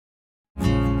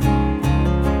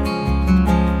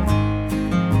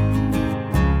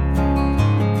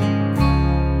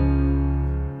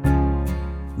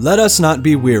Let us not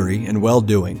be weary in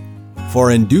well-doing,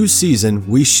 for in due season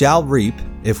we shall reap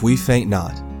if we faint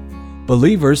not.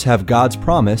 Believers have God's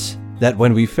promise that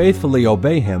when we faithfully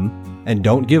obey Him and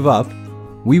don't give up,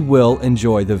 we will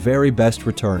enjoy the very best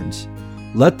returns.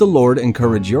 Let the Lord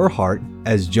encourage your heart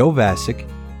as Joe Vasick,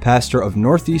 pastor of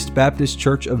Northeast Baptist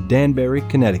Church of Danbury,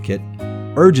 Connecticut,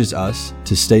 urges us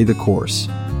to stay the course.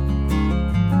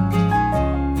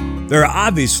 There are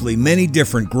obviously many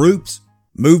different groups,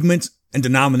 movements, and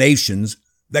denominations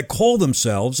that call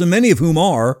themselves, and many of whom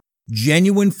are,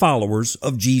 genuine followers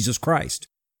of Jesus Christ.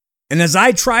 And as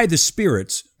I try the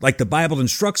spirits, like the Bible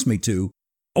instructs me to,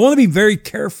 I want to be very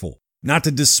careful not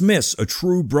to dismiss a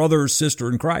true brother or sister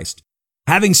in Christ.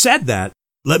 Having said that,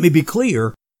 let me be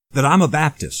clear that I'm a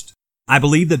Baptist. I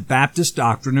believe that Baptist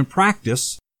doctrine and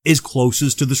practice is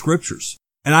closest to the Scriptures.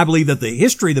 And I believe that the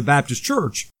history of the Baptist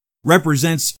Church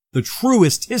represents the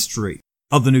truest history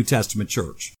of the New Testament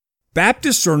Church.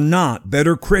 Baptists are not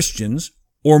better Christians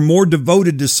or more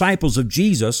devoted disciples of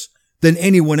Jesus than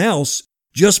anyone else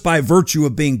just by virtue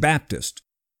of being Baptist.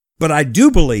 But I do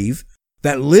believe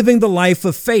that living the life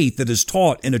of faith that is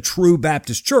taught in a true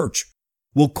Baptist church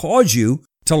will cause you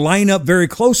to line up very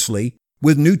closely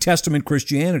with New Testament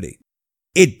Christianity.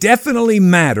 It definitely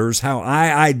matters how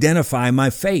I identify my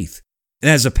faith. And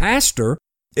as a pastor,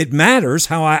 it matters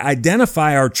how I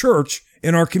identify our church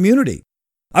in our community.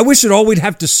 I wish that all we'd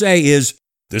have to say is,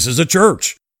 this is a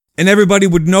church, and everybody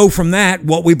would know from that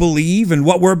what we believe and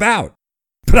what we're about.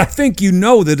 But I think you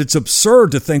know that it's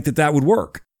absurd to think that that would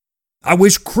work. I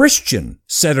wish Christian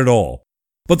said it all.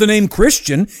 But the name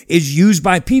Christian is used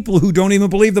by people who don't even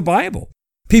believe the Bible,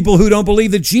 people who don't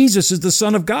believe that Jesus is the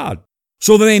Son of God.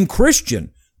 So the name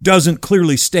Christian doesn't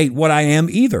clearly state what I am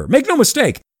either. Make no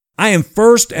mistake, I am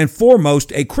first and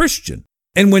foremost a Christian.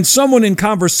 And when someone in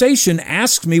conversation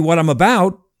asks me what I'm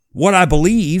about, what I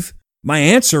believe, my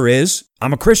answer is,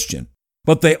 I'm a Christian.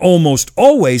 But they almost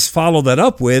always follow that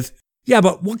up with, yeah,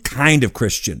 but what kind of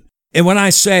Christian? And when I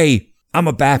say, I'm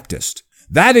a Baptist,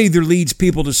 that either leads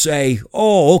people to say,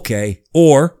 oh, okay,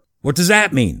 or what does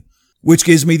that mean? Which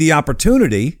gives me the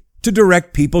opportunity to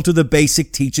direct people to the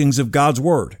basic teachings of God's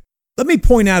Word. Let me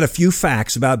point out a few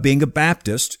facts about being a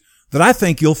Baptist that I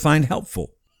think you'll find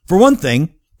helpful. For one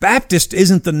thing, Baptist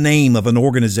isn't the name of an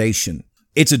organization.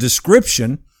 It's a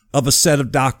description of a set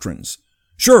of doctrines.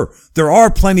 Sure, there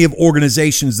are plenty of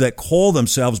organizations that call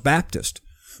themselves Baptist,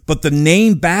 but the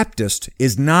name Baptist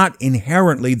is not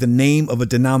inherently the name of a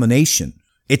denomination.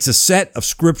 It's a set of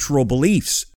scriptural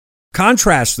beliefs.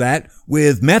 Contrast that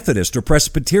with Methodist or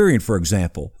Presbyterian, for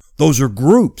example. Those are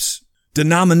groups,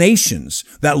 denominations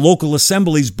that local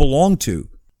assemblies belong to.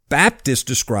 Baptist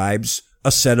describes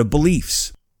a set of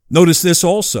beliefs. Notice this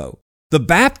also. The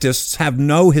Baptists have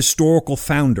no historical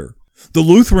founder. The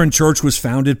Lutheran Church was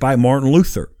founded by Martin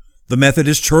Luther. The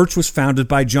Methodist Church was founded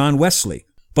by John Wesley.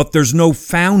 But there's no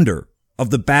founder of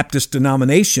the Baptist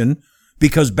denomination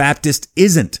because Baptist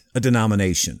isn't a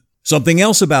denomination. Something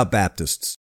else about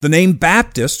Baptists. The name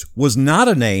Baptist was not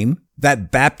a name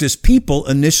that Baptist people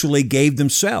initially gave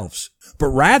themselves, but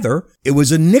rather it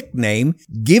was a nickname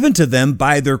given to them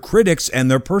by their critics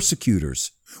and their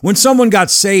persecutors. When someone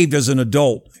got saved as an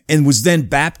adult and was then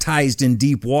baptized in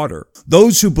deep water,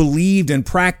 those who believed and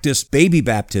practiced baby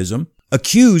baptism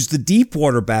accused the deep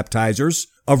water baptizers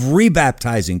of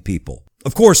rebaptizing people.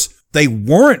 Of course, they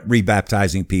weren't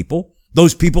rebaptizing people.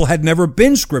 Those people had never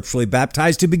been scripturally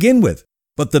baptized to begin with.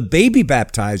 But the baby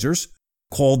baptizers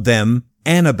called them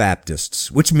Anabaptists,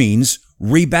 which means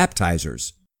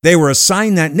rebaptizers. They were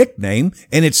assigned that nickname,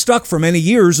 and it stuck for many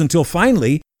years until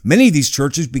finally many of these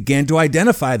churches began to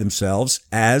identify themselves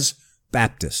as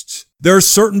Baptists. There are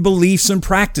certain beliefs and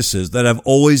practices that have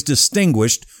always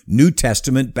distinguished New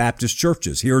Testament Baptist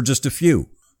churches. Here are just a few.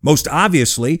 Most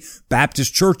obviously,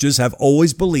 Baptist churches have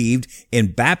always believed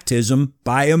in baptism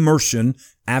by immersion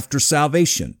after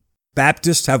salvation.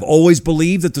 Baptists have always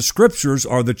believed that the Scriptures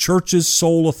are the church's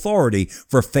sole authority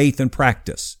for faith and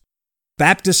practice.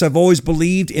 Baptists have always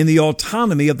believed in the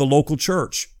autonomy of the local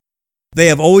church. They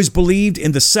have always believed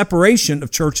in the separation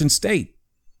of church and state.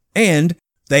 And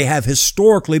they have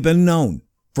historically been known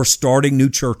for starting new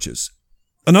churches.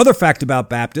 Another fact about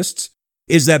Baptists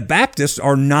is that Baptists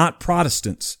are not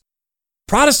Protestants.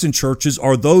 Protestant churches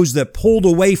are those that pulled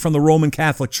away from the Roman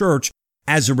Catholic Church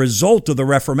as a result of the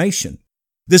Reformation.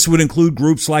 This would include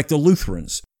groups like the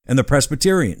Lutherans and the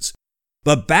Presbyterians.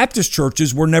 But Baptist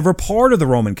churches were never part of the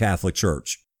Roman Catholic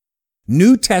Church.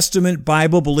 New Testament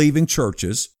Bible-believing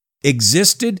churches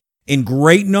existed in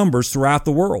great numbers throughout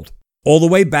the world, all the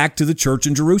way back to the church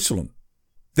in Jerusalem.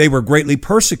 They were greatly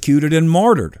persecuted and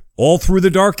martyred all through the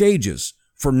Dark Ages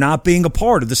for not being a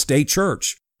part of the state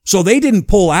church. So they didn't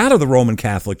pull out of the Roman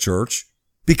Catholic Church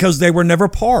because they were never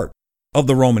part of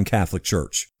the Roman Catholic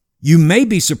Church. You may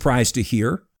be surprised to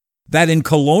hear that in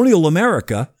colonial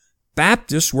America,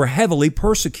 Baptists were heavily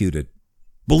persecuted.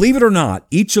 Believe it or not,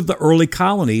 each of the early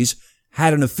colonies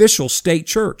had an official state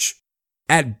church.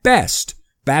 At best,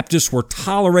 Baptists were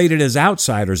tolerated as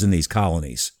outsiders in these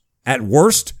colonies. At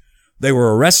worst, they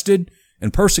were arrested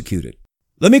and persecuted.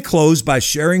 Let me close by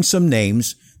sharing some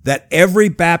names that every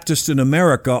Baptist in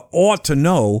America ought to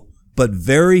know, but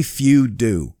very few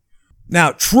do.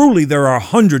 Now, truly, there are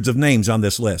hundreds of names on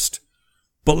this list,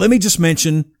 but let me just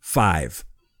mention 5.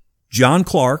 John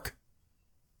Clark,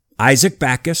 Isaac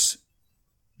Backus,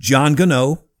 John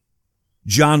Gonneau,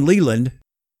 John Leland,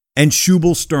 and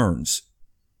Shubal Stearns.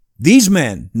 These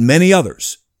men, and many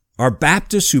others, are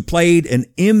Baptists who played an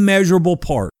immeasurable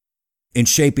part in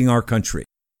shaping our country.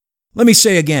 Let me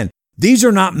say again, these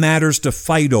are not matters to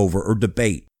fight over or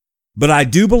debate, but I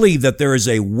do believe that there is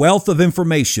a wealth of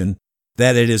information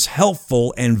that it is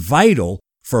helpful and vital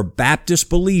for Baptist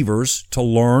believers to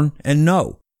learn and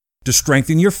know, to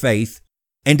strengthen your faith,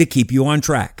 and to keep you on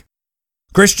track.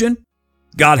 Christian,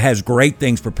 God has great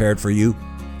things prepared for you.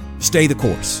 Stay the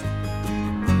course.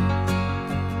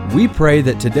 We pray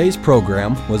that today's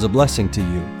program was a blessing to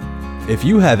you. If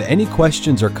you have any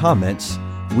questions or comments,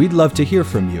 we'd love to hear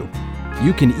from you.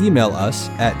 You can email us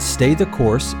at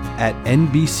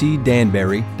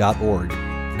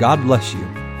staythecourse@nbcdanbury.org. God bless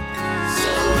you.